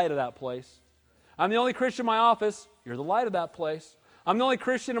 You're the light of that place. I'm the only Christian in my office. You're the light of that place. I'm the only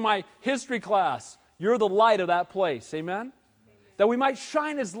Christian in my history class. You're the light of that place. Amen? That we might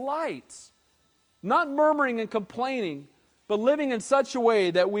shine as lights, not murmuring and complaining, but living in such a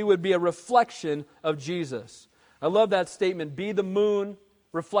way that we would be a reflection of Jesus. I love that statement. Be the moon,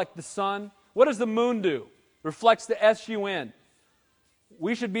 reflect the sun. What does the moon do? Reflects the S-U-N.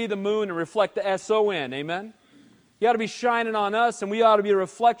 We should be the moon and reflect the S-O-N. Amen? He ought to be shining on us, and we ought to be a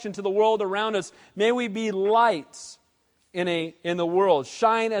reflection to the world around us. May we be lights in the world.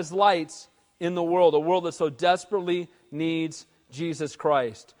 Shine as lights in the world, a world that so desperately needs Jesus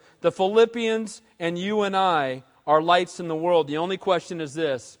Christ. The Philippians and you and I are lights in the world. The only question is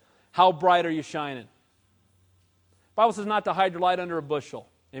this: how bright are you shining? The Bible says not to hide your light under a bushel.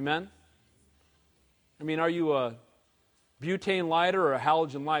 Amen? I mean, are you a butane lighter or a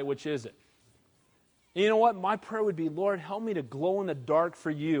halogen light? Which is it? And you know what? My prayer would be, Lord, help me to glow in the dark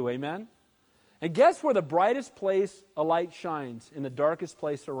for you. Amen? And guess where the brightest place a light shines? In the darkest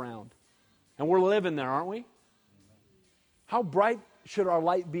place around. And we're living there, aren't we? How bright should our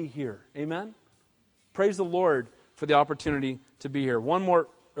light be here? Amen? Praise the Lord for the opportunity to be here.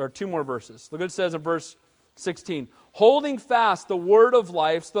 Two more verses. Look what it says in verse 16. Holding fast the word of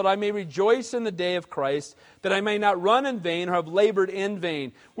life, so that I may rejoice in the day of Christ, that I may not run in vain or have labored in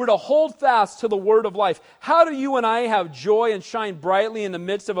vain. We're to hold fast to the word of life. How do you and I have joy and shine brightly in the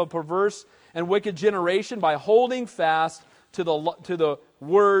midst of a perverse and wicked generation? By holding fast to the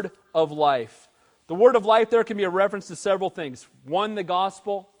word of life. The word of life there can be a reference to several things. One, the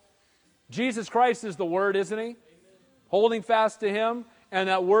gospel. Jesus Christ is the word, isn't he? Amen. Holding fast to him, and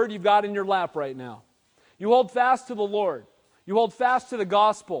that word you've got in your lap right now. You hold fast to the Lord. You hold fast to the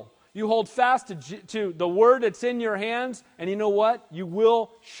gospel. You hold fast to the word that's in your hands, and you know what? You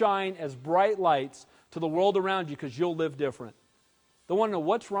will shine as bright lights to the world around you because you'll live different. They want to know,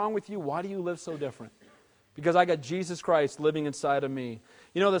 what's wrong with you? Why do you live so different? Because I got Jesus Christ living inside of me.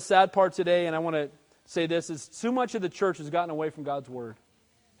 You know, the sad part today, and I want to say this, is too much of the church has gotten away from God's word.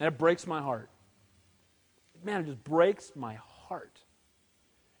 And it breaks my heart. Man, it just breaks my heart.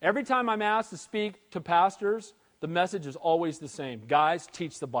 Every time I'm asked to speak to pastors, the message is always the same. Guys,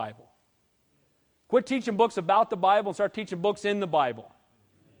 teach the Bible. Quit teaching books about the Bible and start teaching books in the Bible.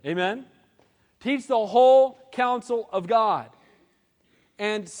 Amen? Teach the whole counsel of God.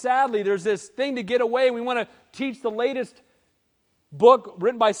 And sadly, there's this thing to get away. We want to teach the latest book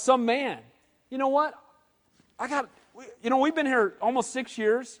written by some man. You know what? We've been here almost 6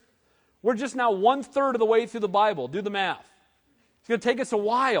 years. We're just now 1/3 of the way through the Bible. Do the math. It's going to take us a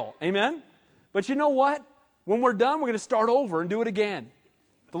while. Amen? But you know what? When we're done, we're going to start over and do it again.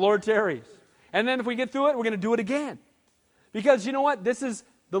 The Lord tarries. And then if we get through it, we're going to do it again. Because you know what? This is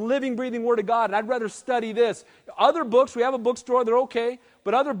the living, breathing Word of God, and I'd rather study this. Other books, we have a bookstore, they're okay,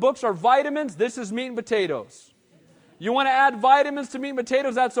 but other books are vitamins. This is meat and potatoes. You want to add vitamins to meat and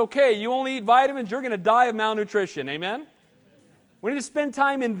potatoes, that's okay. You only eat vitamins, you're going to die of malnutrition. Amen? We need to spend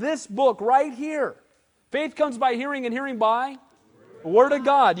time in this book right here. Faith comes by hearing, and hearing by the Word of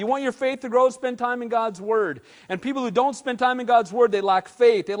God. You want your faith to grow, spend time in God's Word. And people who don't spend time in God's Word, they lack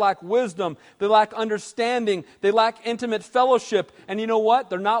faith, they lack wisdom, they lack understanding, they lack intimate fellowship. And you know what?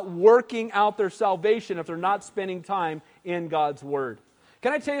 They're not working out their salvation if they're not spending time in God's Word.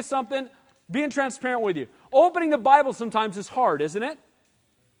 Can I tell you something? Being transparent with you. Opening the Bible sometimes is hard, isn't it?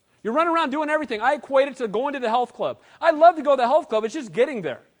 You're running around doing everything. I equate it to going to the health club. I love to go to the health club. It's just getting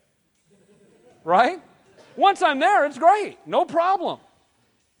there. Right? Once I'm there, it's great. No problem.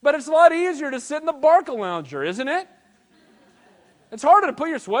 But it's a lot easier to sit in the Barcalounger, isn't it? It's harder to put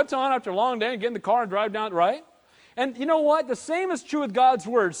your sweats on after a long day and get in the car and drive down, right? And you know what? The same is true with God's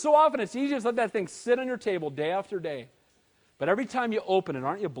Word. So often it's easier to let that thing sit on your table day after day. But every time you open it,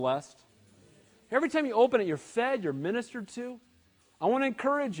 aren't you blessed? Every time you open it, you're fed, you're ministered to. I want to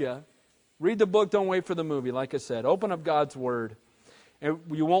encourage you. Read the book, don't wait for the movie, like I said. Open up God's Word, and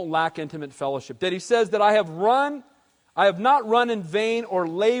you won't lack intimate fellowship. That he says that I have not run in vain or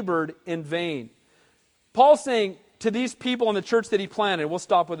labored in vain. Paul's saying to these people in the church that he planted, we'll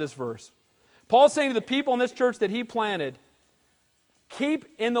stop with this verse. Paul's saying to the people in this church that he planted, keep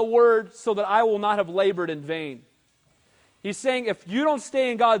in the Word so that I will not have labored in vain. He's saying if you don't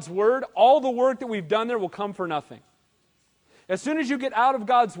stay in God's Word, all the work that we've done there will come for nothing. As soon as you get out of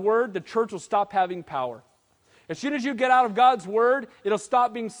God's Word, the church will stop having power. As soon as you get out of God's Word, it'll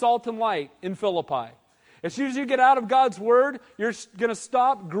stop being salt and light in Philippi. As soon as you get out of God's Word, you're going to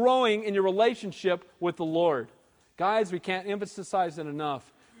stop growing in your relationship with the Lord. Guys, we can't emphasize it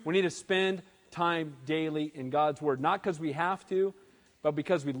enough. We need to spend time daily in God's Word. Not because we have to, but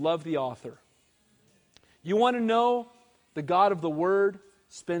because we love the author. You want to know the God of the Word?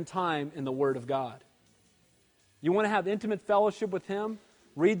 Spend time in the Word of God. You want to have intimate fellowship with Him?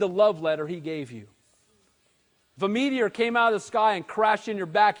 Read the love letter He gave you. If a meteor came out of the sky and crashed in your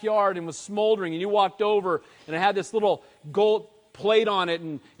backyard and was smoldering and you walked over and it had this little gold plate on it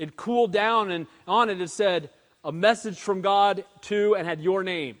and it cooled down and on it said, a message from God to, and had your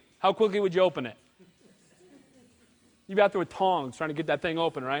name, how quickly would you open it? You'd be out there with tongs trying to get that thing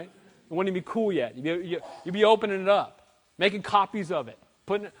open, right? It wouldn't even be cool yet. You'd be opening it up, making copies of it,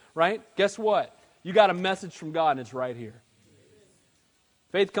 putting it, right? Guess what? You got a message from God and it's right here.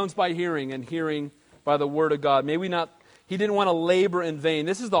 Faith comes by hearing, and hearing by the Word of God. He didn't want to labor in vain.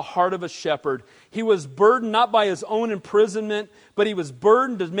 This is the heart of a shepherd. He was burdened not by his own imprisonment, but he was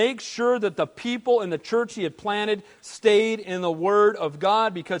burdened to make sure that the people in the church he had planted stayed in the Word of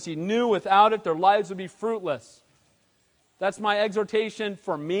God, because he knew without it their lives would be fruitless. That's my exhortation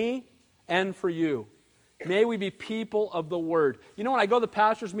for me and for you. May we be people of the Word. You know, when I go to the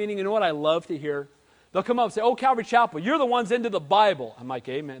pastor's meeting, you know what I love to hear? They'll come up and say, oh, Calvary Chapel, you're the ones into the Bible. I'm like,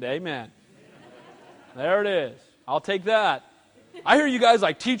 amen, amen. There it is. I'll take that. I hear you guys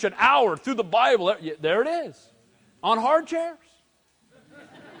like teach an hour through the Bible. There it is. On hard chairs.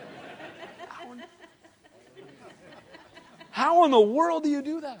 How in the world do you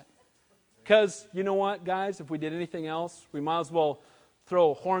do that? Because, you know what, guys? If we did anything else, we might as well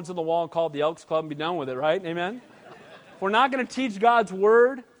throw horns on the wall and call it the Elks Club and be done with it, right? Amen? If we're not going to teach God's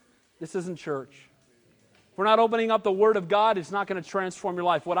Word, this isn't church. If we're not opening up the Word of God, it's not going to transform your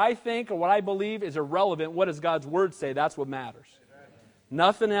life. What I think or what I believe is irrelevant. What does God's Word say? That's what matters.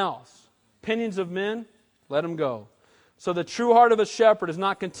 Nothing else. Opinions of men, let them go. So the true heart of a shepherd is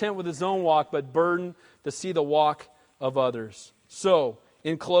not content with his own walk, but burdened to see the walk of others. So,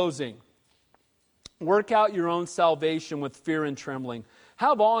 in closing, work out your own salvation with fear and trembling.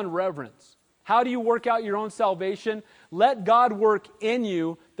 Have awe and reverence. How do you work out your own salvation? Let God work in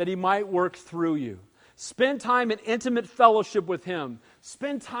you that He might work through you. Spend time in intimate fellowship with Him.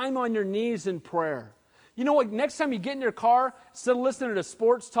 Spend time on your knees in prayer. You know what? Next time you get in your car, instead of listening to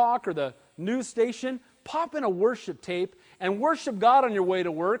sports talk or the news station, pop in a worship tape and worship God on your way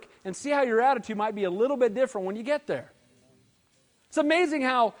to work and see how your attitude might be a little bit different when you get there. It's amazing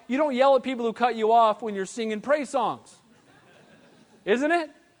how you don't yell at people who cut you off when you're singing praise songs. Isn't it?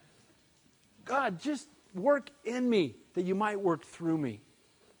 God, just work in me that you might work through me.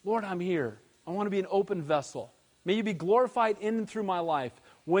 Lord, I'm here. I want to be an open vessel. May you be glorified in and through my life.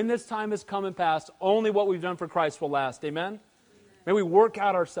 When this time has come and passed, only what we've done for Christ will last. Amen? May we work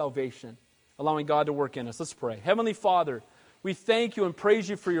out our salvation, allowing God to work in us. Let's pray. Heavenly Father, we thank you and praise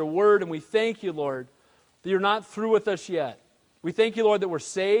you for your word, and we thank you, Lord, that you're not through with us yet. We thank you, Lord, that we're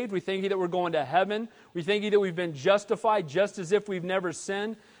saved. We thank you that we're going to heaven. We thank you that we've been justified just as if we've never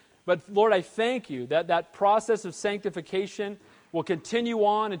sinned. But, Lord, I thank you that that process of sanctification will continue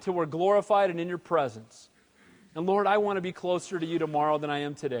on until we're glorified and in your presence. And, Lord, I want to be closer to you tomorrow than I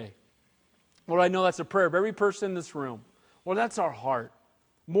am today. Lord, I know that's a prayer of every person in this room. Lord, that's our heart.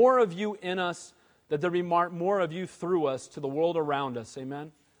 More of you in us, that there be more of you through us to the world around us.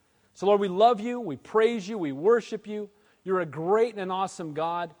 Amen? So, Lord, we love you. We praise you. We worship you. You're a great and an awesome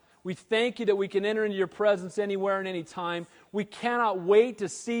God. We thank you that we can enter into your presence anywhere and any time. We cannot wait to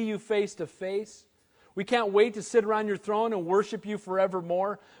see you face to face. We can't wait to sit around your throne and worship you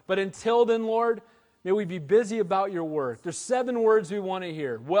forevermore. But until then, Lord, may we be busy about your work. There's 7 words we want to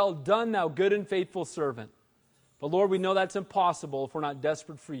hear. Well done, thou good and faithful servant. But Lord, we know that's impossible if we're not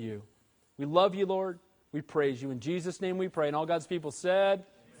desperate for you. We love you, Lord. We praise you. In Jesus' name we pray. And all God's people said,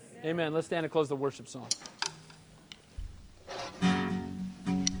 Amen. Let's stand and close the worship song.